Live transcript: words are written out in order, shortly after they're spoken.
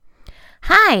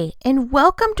Hi, and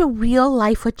welcome to Real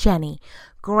Life with Jenny.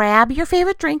 Grab your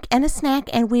favorite drink and a snack,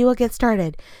 and we will get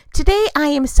started. Today I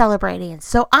am celebrating,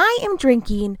 so I am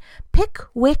drinking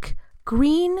Pickwick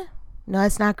Green. No,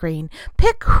 it's not green.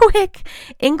 Pickwick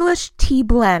English Tea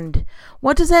Blend.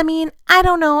 What does that mean? I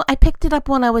don't know. I picked it up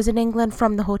when I was in England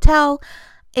from the hotel.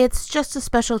 It's just a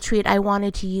special treat I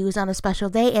wanted to use on a special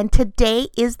day, and today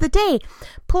is the day.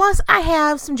 Plus, I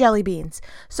have some jelly beans.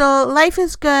 So life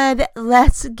is good.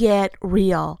 Let's get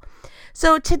real.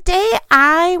 So today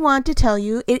I want to tell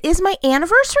you it is my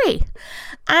anniversary.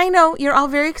 I know you're all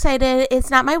very excited. It's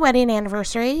not my wedding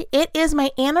anniversary. It is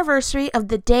my anniversary of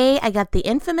the day I got the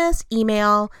infamous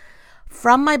email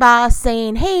from my boss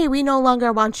saying, "Hey, we no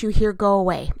longer want you here. Go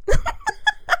away."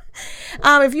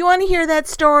 If you want to hear that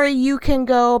story, you can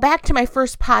go back to my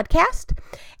first podcast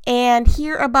and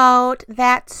hear about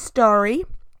that story.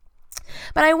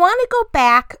 But I want to go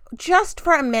back just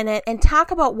for a minute and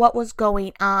talk about what was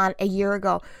going on a year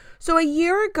ago. So a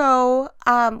year ago,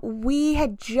 we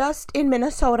had just in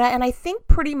Minnesota, and I think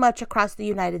pretty much across the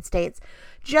United States,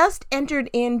 just entered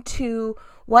into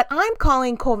what I'm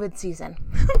calling COVID season.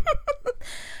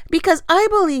 Because I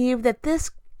believe that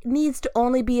this needs to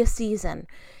only be a season.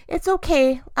 It's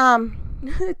okay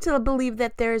to believe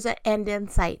that there's an end in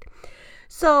sight.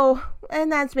 So,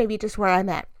 and that's maybe just where I'm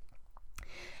at.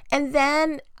 And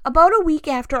then about a week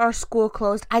after our school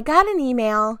closed, I got an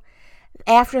email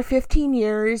after 15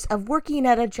 years of working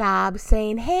at a job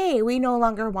saying, "Hey, we no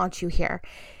longer want you here."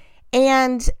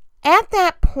 And at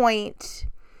that point,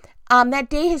 that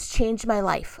day has changed my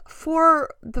life for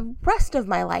the rest of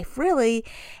my life, really.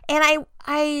 And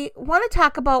I want to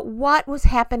talk about what was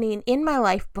happening in my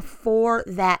life before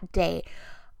that day.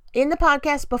 In the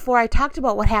podcast before, I talked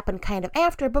about what happened kind of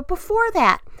after, but before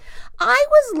that, I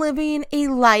was living a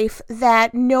life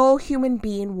that no human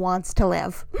being wants to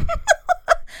live.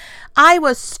 I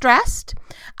was stressed.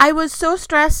 I was so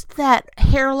stressed that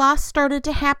hair loss started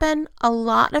to happen, a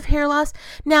lot of hair loss.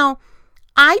 Now,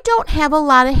 I don't have a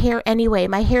lot of hair anyway.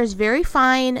 My hair is very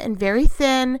fine and very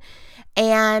thin.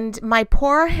 And my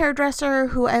poor hairdresser,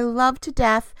 who I love to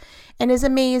death and is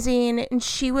amazing, and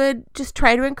she would just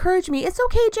try to encourage me. "It's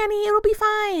okay, Jenny. It'll be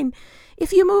fine.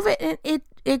 If you move it,"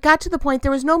 it got to the point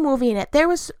there was no moving it.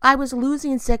 I was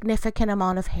losing significant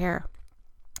amount of hair.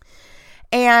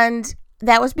 And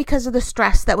that was because of the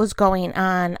stress that was going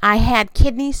on. I had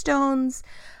kidney stones.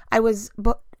 I was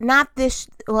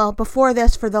before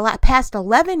this, for the past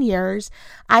 11 years,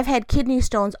 I've had kidney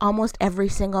stones almost every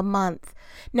single month.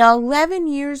 Now, 11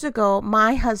 years ago,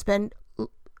 my husband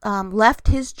left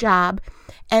his job,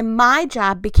 and my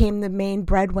job became the main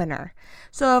breadwinner.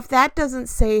 So if that doesn't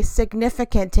say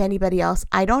significant to anybody else,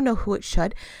 I don't know who it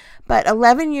should. But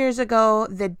 11 years ago,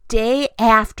 the day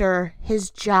after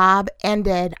his job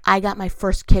ended, I got my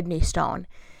first kidney stone,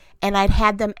 and I'd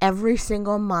had them every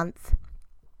single month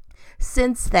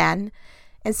since then.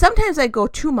 And sometimes I'd go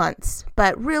 2 months,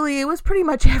 but really it was pretty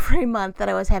much every month that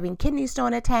I was having kidney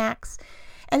stone attacks,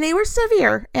 and they were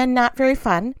severe and not very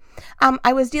fun.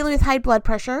 I was dealing with high blood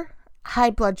pressure,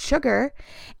 high blood sugar,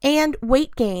 and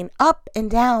weight gain, up and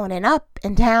down and up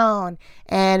and down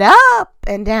and up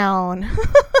and down.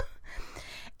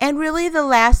 And really the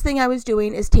last thing I was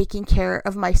doing is taking care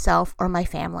of myself or my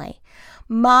family.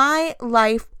 My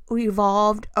life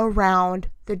revolved around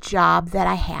the job that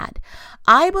I had.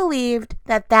 I believed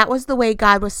that that was the way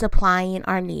God was supplying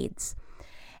our needs.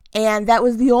 And that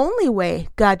was the only way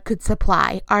God could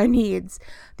supply our needs.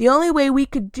 The only way we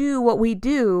could do what we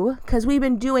do, because we've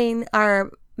been doing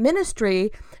our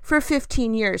ministry for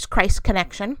 15 years, Christ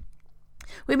Connection.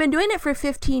 We've been doing it for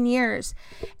 15 years.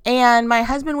 And my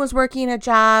husband was working a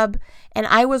job, and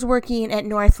I was working at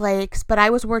North Lakes, but I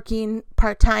was working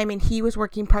part-time and he was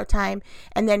working part-time.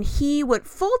 And then he went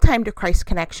full-time to Christ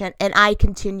Connection, and I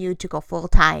continued to go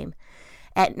full-time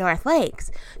at North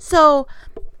Lakes. So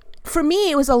for me,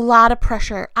 it was a lot of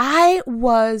pressure. I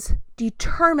was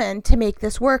determined to make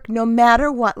this work no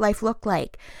matter what life looked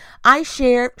like. I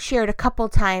shared a couple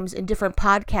times in different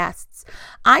podcasts.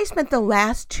 I spent the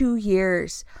last 2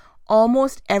 years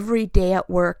almost every day at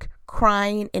work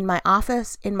crying in my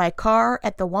office, in my car,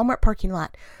 at the Walmart parking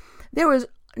lot. There was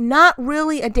not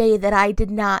really a day that I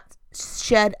did not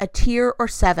shed a tear or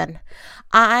 7.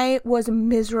 I was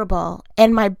miserable,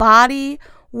 and my body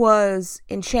was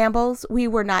in shambles. We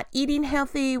were not eating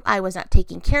healthy. I was not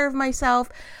taking care of myself.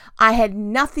 I had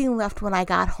nothing left when I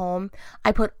got home.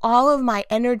 I put all of my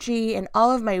energy and all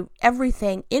of my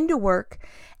everything into work,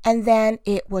 and then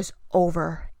it was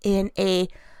over in a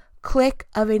click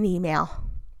of an email.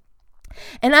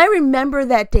 And I remember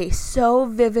that day so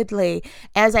vividly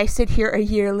as I sit here a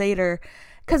year later,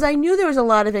 because I knew there was a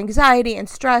lot of anxiety and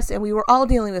stress, and we were all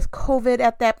dealing with COVID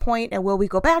at that point, and will we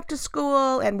go back to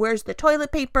school, and where's the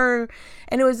toilet paper,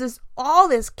 and it was all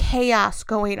this chaos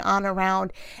going on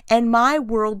around, and my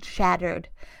world shattered.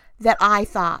 That I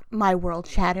thought my world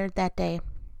shattered that day.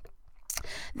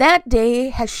 That day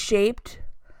has shaped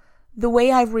the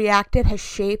way I've reacted, has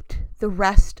shaped the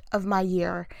rest of my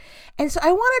year. And so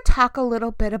I want to talk a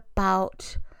little bit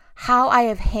about how I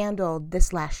have handled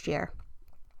this last year.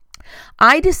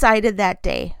 I decided that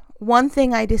day, one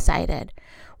thing I decided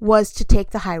was to take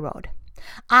the high road.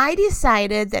 I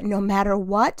decided that no matter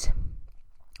what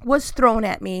was thrown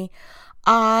at me,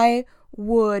 I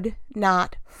would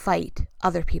not fight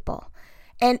other people.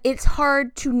 And it's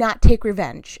hard to not take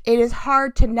revenge. It is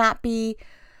hard to not be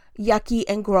yucky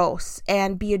and gross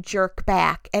and be a jerk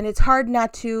back. And it's hard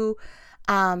not to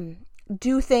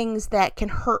do things that can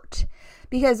hurt.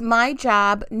 Because my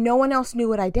job, no one else knew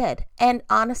what I did. And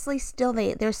honestly, still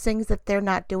there's things that they're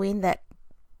not doing that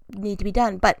need to be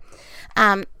done. But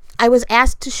I was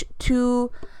asked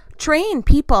to train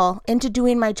people into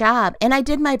doing my job, and I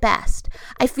did my best.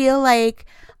 I feel like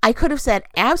I could have said,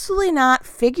 absolutely not,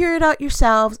 figure it out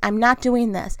yourselves, I'm not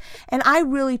doing this. And I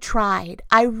really tried.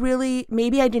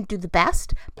 Maybe I didn't do the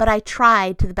best, but I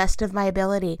tried to the best of my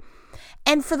ability.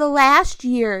 And for the last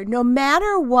year, no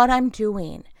matter what I'm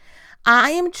doing,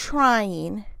 I am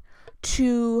trying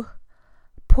to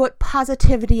put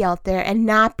positivity out there and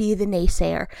not be the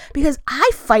naysayer, because I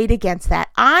fight against that.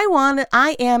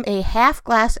 I am a half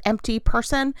glass empty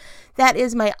person. That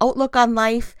is my outlook on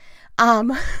life. I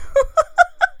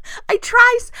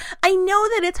know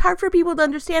that it's hard for people to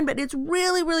understand, but it's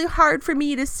really, really hard for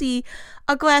me to see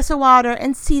a glass of water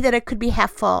and see that it could be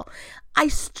half full. I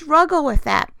struggle with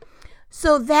that.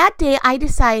 So that day I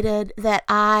decided that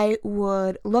I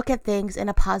would look at things in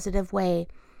a positive way.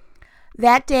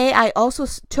 That day I also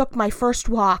took my first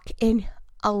walk in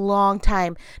a long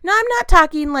time. Now, I'm not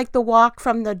talking like the walk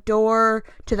from the door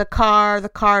to the car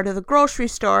to the grocery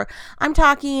store. I'm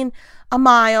talking a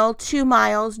mile, 2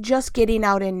 miles, just getting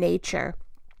out in nature.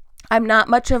 I'm not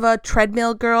much of a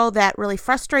treadmill girl. That really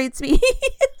frustrates me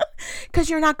because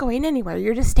you're not going anywhere.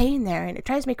 You're just staying there, and it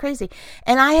drives me crazy.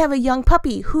 And I have a young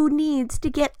puppy who needs to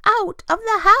get out of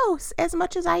the house as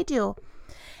much as I do.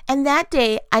 And that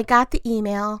day I got the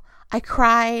email. I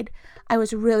cried. I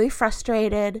was really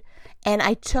frustrated, and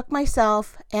I took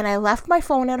myself and I left my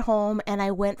phone at home and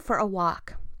I went for a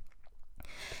walk.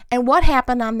 And what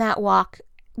happened on that walk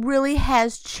really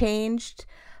has changed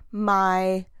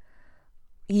my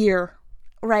year,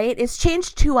 right? It's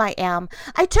changed who I am.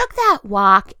 I took that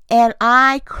walk and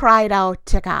I cried out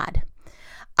to God.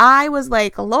 I was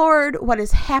like, Lord, what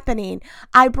is happening?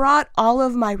 I brought all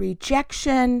of my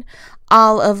rejection,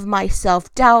 all of my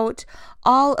self-doubt,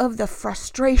 all of the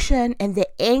frustration and the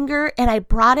anger, and I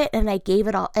brought it and I gave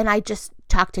it all, and I just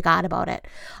talked to God about it.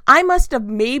 I must have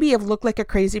maybe looked like a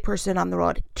crazy person on the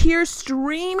road, tears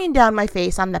streaming down my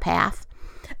face on the path.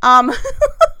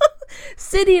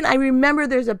 Sitting, I remember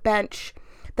there's a bench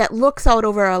that looks out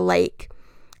over a lake,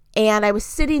 and I was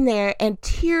sitting there and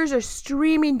tears are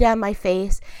streaming down my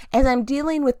face as I'm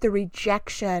dealing with the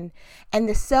rejection and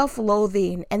the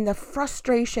self-loathing and the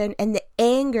frustration and the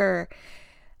anger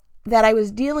that I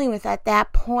was dealing with at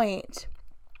that point.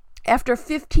 After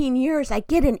 15 years, I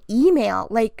get an email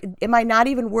like, am I not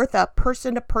even worth a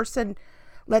person-to-person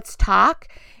let's talk?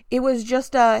 It was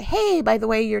just a, hey, by the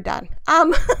way, you're done.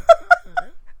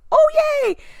 Oh,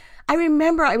 yay! I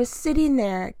remember I was sitting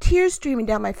there, tears streaming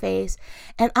down my face,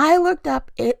 and I looked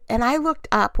up,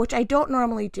 which I don't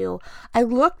normally do. I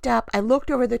looked up, I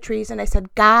looked over the trees, and I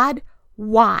said, God,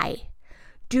 why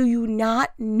do you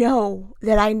not know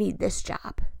that I need this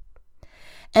job?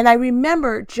 And I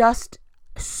remember just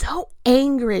so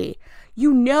angry.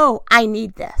 You know I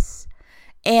need this.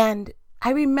 And I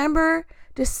remember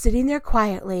just sitting there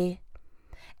quietly,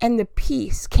 and the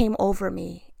peace came over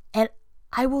me. And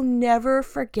I will never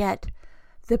forget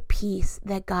the peace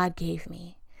that God gave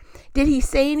me. Did he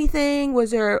say anything?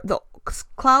 Was there, the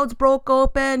clouds broke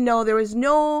open? No, there was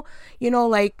no,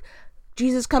 like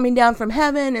Jesus coming down from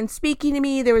heaven and speaking to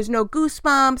me. There was no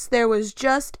goosebumps. There was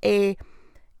just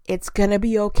it's gonna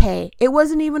be okay. It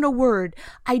wasn't even a word.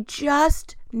 I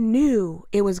just knew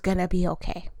it was gonna be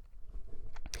okay.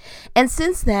 And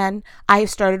since then, I have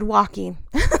started walking.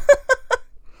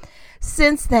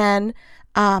 Since then,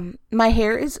 my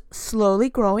hair is slowly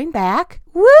growing back.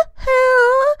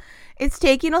 Woohoo! It's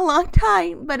taking a long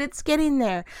time, but it's getting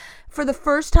there. For the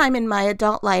first time in my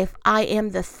adult life, I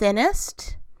am the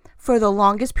thinnest for the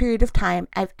longest period of time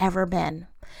I've ever been.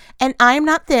 And I'm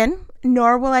not thin.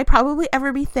 nor will I probably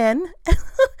ever be thin.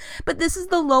 But this is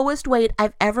the lowest weight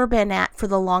I've ever been at for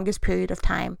the longest period of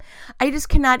time. I just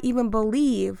cannot even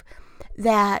believe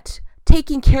that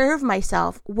taking care of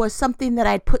myself was something that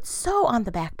I'd put so on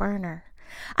the back burner.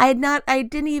 It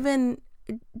didn't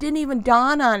even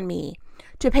dawn on me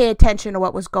to pay attention to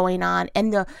what was going on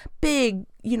and the big,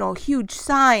 huge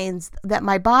signs that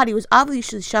my body was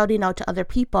obviously shouting out to other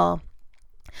people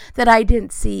that I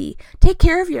didn't see. Take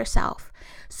care of yourself.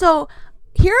 So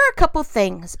here are a couple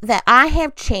things that I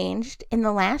have changed in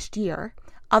the last year,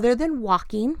 other than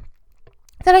walking,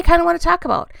 that I kind of want to talk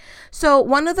about. So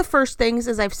one of the first things,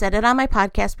 as I've said it on my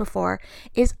podcast before,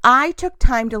 is I took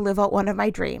time to live out one of my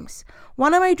dreams.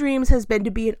 One of my dreams has been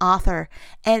to be an author.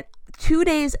 And 2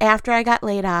 days after I got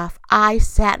laid off, I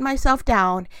sat myself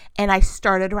down and I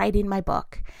started writing my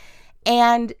book.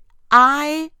 And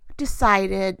I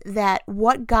decided that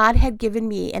what God had given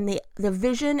me and the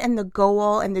vision and the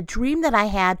goal and the dream that I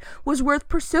had was worth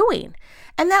pursuing.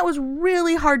 And that was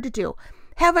really hard to do.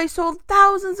 Have I sold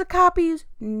thousands of copies?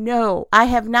 No, I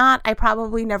have not. I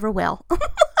probably never will.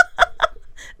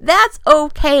 That's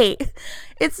okay.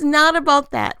 It's not about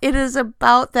that. It is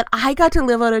about that I got to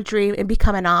live out a dream and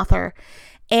become an author.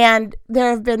 And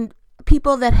there have been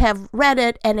people that have read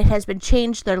it and it has been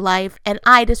changed their life. And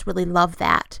I just really love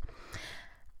that.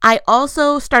 I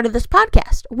also started this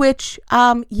podcast, which,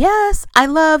 yes, I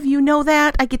love,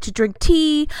 that. I get to drink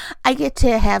tea. I get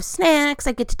to have snacks.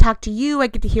 I get to talk to you. I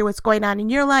get to hear what's going on in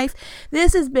your life.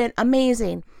 This has been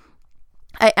amazing.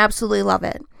 I absolutely love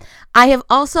it. I have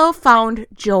also found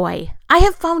joy. I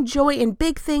have found joy in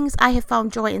big things. I have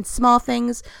found joy in small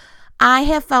things. I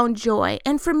have found joy.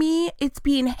 And for me, it's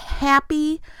being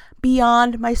happy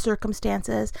beyond my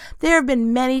circumstances. There have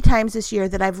been many times this year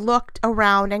that I've looked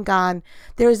around and gone,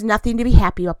 there is nothing to be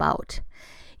happy about.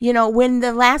 When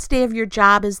the last day of your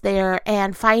job is there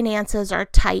and finances are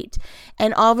tight,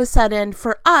 and all of a sudden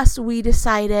for us, we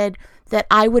decided that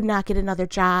I would not get another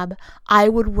job. I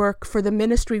would work for the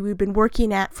ministry we've been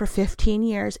working at for 15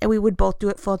 years, and we would both do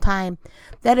it full time.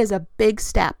 That is a big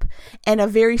step and a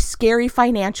very scary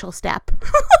financial step.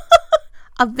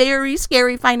 A very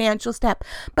scary financial step.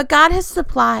 But God has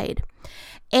supplied.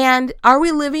 And are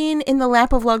we living in the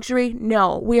lap of luxury?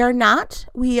 No, we are not.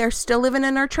 We are still living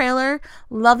in our trailer,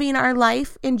 loving our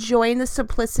life, enjoying the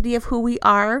simplicity of who we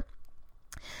are.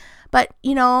 But,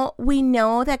 we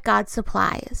know that God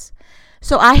supplies.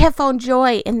 So I have found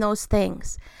joy in those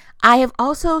things. I have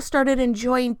also started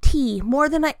enjoying tea more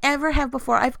than I ever have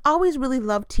before. I've always really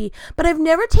loved tea, but I've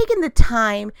never taken the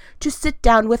time to sit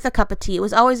down with a cup of tea. It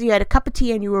was always you had a cup of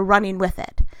tea and you were running with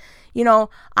it.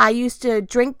 I used to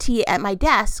drink tea at my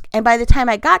desk, and by the time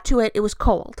I got to it, it was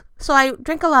cold. So I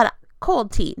drink a lot of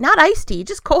cold tea, not iced tea,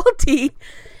 just cold tea.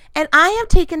 And I have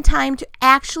taken time to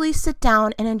actually sit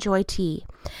down and enjoy tea.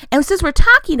 And since we're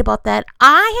talking about that,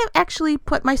 I have actually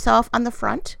put myself on the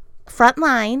front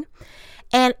line.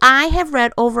 And I have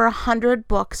read over 100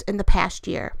 books in the past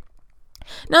year.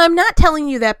 Now, I'm not telling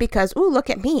you that because, look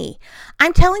at me.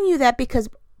 I'm telling you that because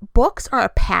books are a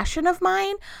passion of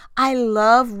mine. I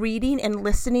love reading and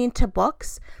listening to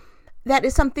books. That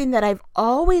is something that I've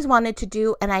always wanted to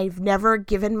do, and I've never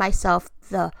given myself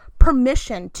the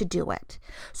permission to do it.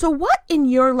 So what in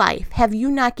your life have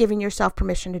you not given yourself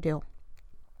permission to do?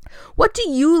 What do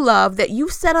you love that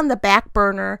you've set on the back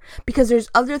burner because there's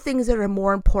other things that are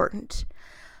more important?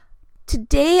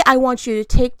 Today, I want you to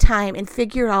take time and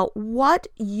figure out what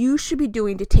you should be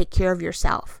doing to take care of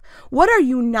yourself. What are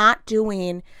you not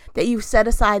doing that you've set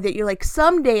aside that you're like,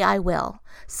 someday I will.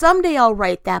 Someday I'll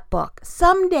write that book.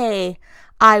 Someday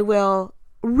I will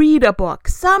read a book.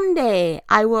 Someday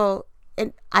I will,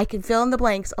 and I can fill in the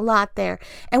blanks a lot there.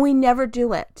 And we never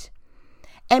do it.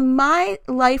 And my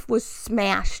life was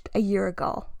smashed a year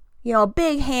ago. A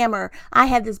big hammer. I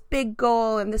had this big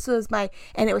goal and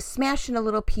and it was smashed into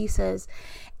little pieces.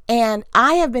 And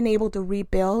I have been able to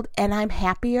rebuild, and I'm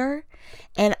happier,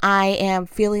 and I am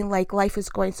feeling like life is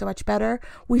going so much better.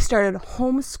 We started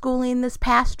homeschooling this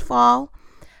past fall,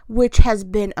 which has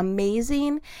been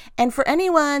amazing. And for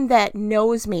anyone that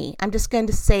knows me, I'm just going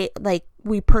to say,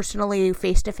 we personally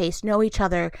face-to-face know each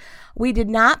other. We did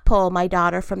not pull my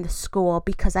daughter from the school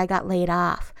because I got laid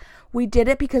off. We did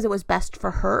it because it was best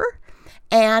for her,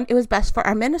 and it was best for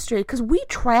our ministry, because we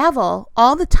travel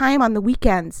all the time on the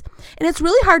weekends. And it's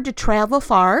really hard to travel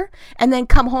far and then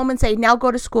come home and say, now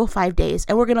go to school 5 days,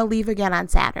 and we're going to leave again on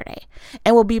Saturday.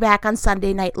 And we'll be back on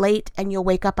Sunday night late, and you'll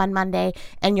wake up on Monday,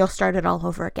 and you'll start it all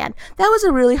over again. That was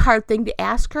a really hard thing to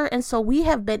ask her, and so we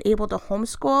have been able to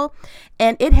homeschool,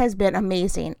 and it has been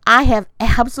amazing. I have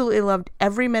absolutely loved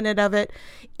every minute of it,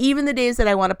 even the days that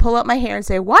I want to pull up my hair and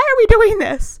say, why are we doing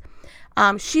this?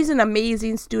 She's an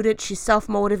amazing student. She's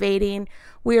self-motivating.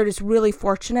 We are just really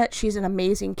fortunate. She's an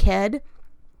amazing kid.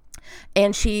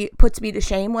 And she puts me to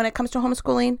shame when it comes to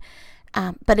homeschooling.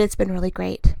 But it's been really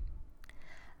great.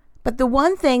 But the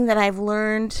one thing that I've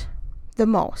learned the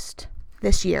most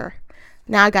this year,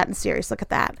 now I've gotten serious, look at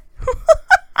that.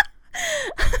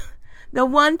 The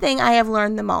one thing I have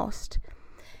learned the most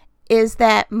is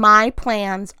that my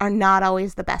plans are not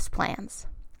always the best plans.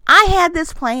 I had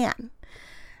this plan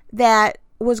that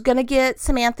was going to get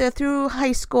Samantha through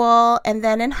high school, and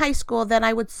then in high school, then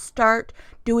I would start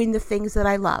doing the things that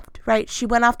I loved, right? She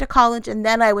went off to college, and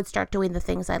then I would start doing the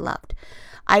things I loved.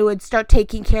 I would start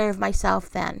taking care of myself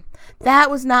then. That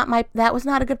was not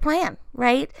a good plan,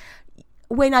 right?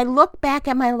 When I look back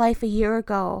at my life a year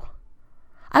ago,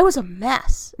 I was a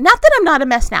mess. Not that I'm not a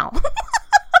mess now.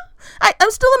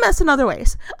 I'm still a mess in other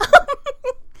ways.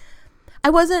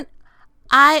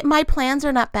 My plans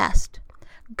are not best.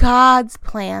 God's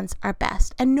plans are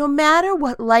best. And no matter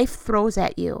what life throws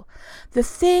at you, the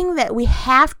thing that we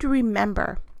have to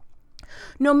remember,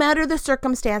 no matter the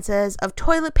circumstances of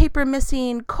toilet paper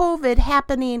missing, COVID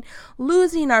happening,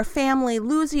 losing our family,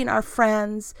 losing our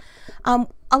friends, a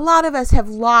lot of us have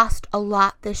lost a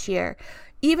lot this year,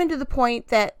 even to the point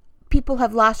that people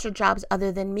have lost their jobs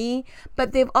other than me,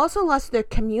 but they've also lost their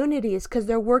communities because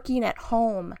they're working at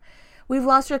home. We've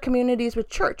lost our communities with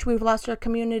church. We've lost our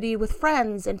community with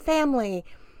friends and family.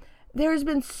 There's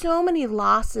been so many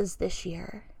losses this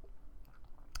year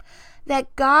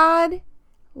that God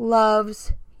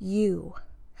loves you.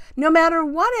 No matter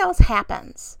what else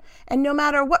happens, and no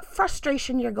matter what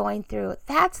frustration you're going through,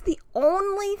 that's the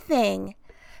only thing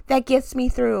that gets me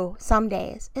through some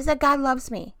days, is that God loves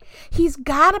me. He's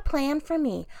got a plan for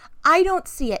me. I don't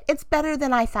see it. It's better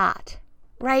than I thought,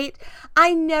 right?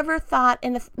 I never thought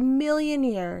in a million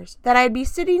years that I'd be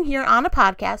sitting here on a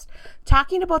podcast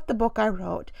talking about the book I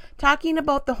wrote, talking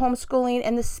about the homeschooling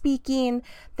and the speaking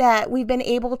that we've been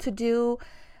able to do,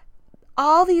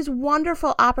 all these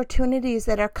wonderful opportunities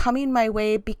that are coming my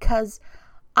way because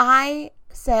I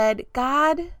said,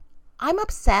 God, I'm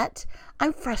upset,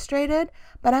 I'm frustrated,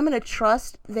 but I'm going to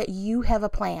trust that you have a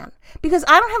plan because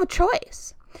I don't have a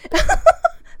choice.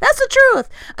 That's the truth.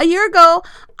 A year ago,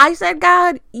 I said,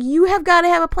 God, you have got to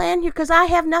have a plan here because I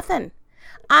have nothing.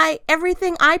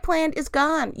 Everything I planned is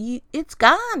gone. It's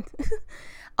gone.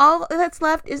 All that's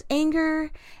left is anger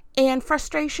and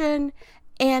frustration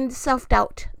and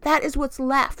self-doubt. That is what's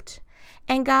left.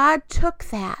 And God took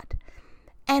that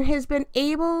and has been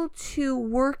able to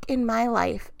work in my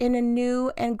life in a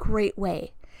new and great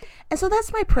way. And so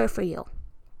that's my prayer for you.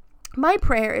 My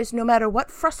prayer is no matter what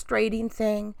frustrating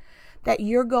thing that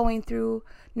you're going through,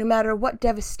 no matter what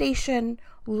devastation,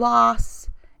 loss,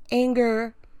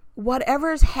 anger,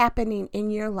 whatever is happening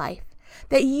in your life,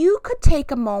 that you could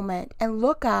take a moment and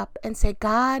look up and say,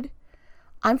 God,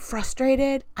 I'm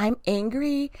frustrated, I'm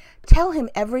angry, tell him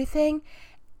everything,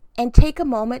 and take a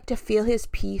moment to feel his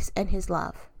peace and his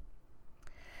love.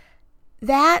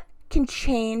 That can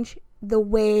change the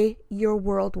way your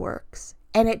world works.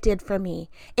 And it did for me.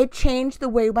 It changed the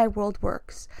way my world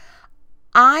works.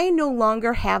 I no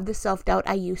longer have the self-doubt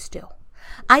I used to.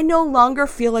 I no longer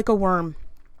feel like a worm.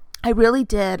 I really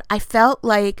did. I felt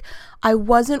like I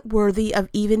wasn't worthy of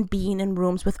even being in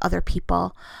rooms with other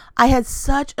people. I had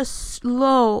such a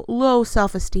low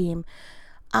self-esteem.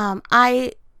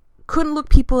 I couldn't look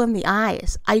people in the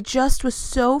eyes. I just was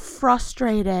so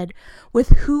frustrated with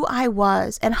who I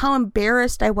was and how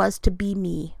embarrassed I was to be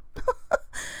me.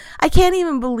 I can't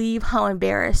even believe how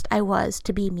embarrassed I was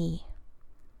to be me.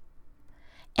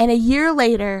 And a year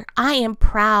later, I am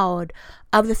proud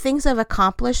of the things I've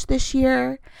accomplished this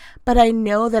year, but I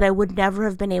know that I would never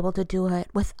have been able to do it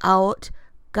without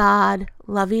God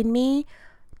loving me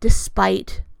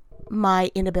despite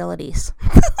my inabilities.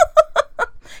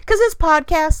 Because this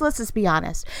podcast, let's just be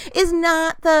honest, is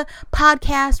not the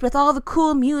podcast with all the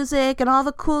cool music and all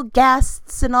the cool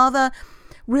guests and all the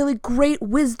really great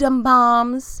wisdom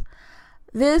bombs.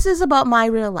 This is about my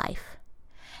real life.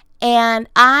 And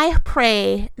I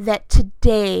pray that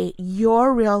today,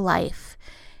 your real life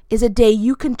is a day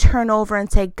you can turn over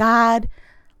and say, God,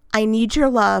 I need your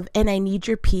love and I need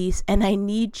your peace and I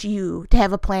need you to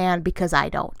have a plan because I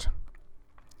don't.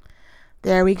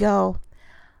 There we go.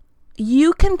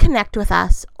 You can connect with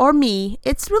us or me.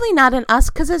 It's really not an us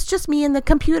because it's just me and the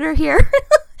computer here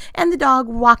and the dog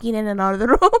walking in and out of the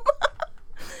room.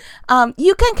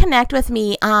 You can connect with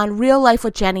me on Real Life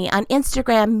with Jenny on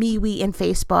Instagram, MeWe, and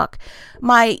Facebook.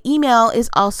 My email is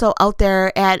also out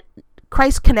there at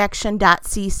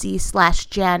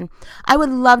christconnection.cc/Jen. I would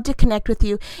love to connect with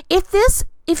you. If this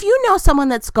if you know someone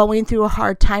that's going through a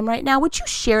hard time right now, would you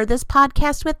share this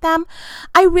podcast with them?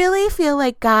 I really feel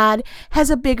like God has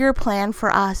a bigger plan for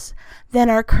us than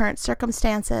our current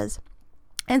circumstances.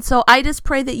 And so I just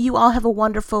pray that you all have a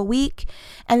wonderful week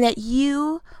and that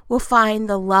you will find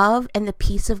the love and the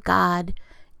peace of God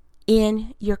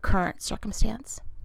in your current circumstance.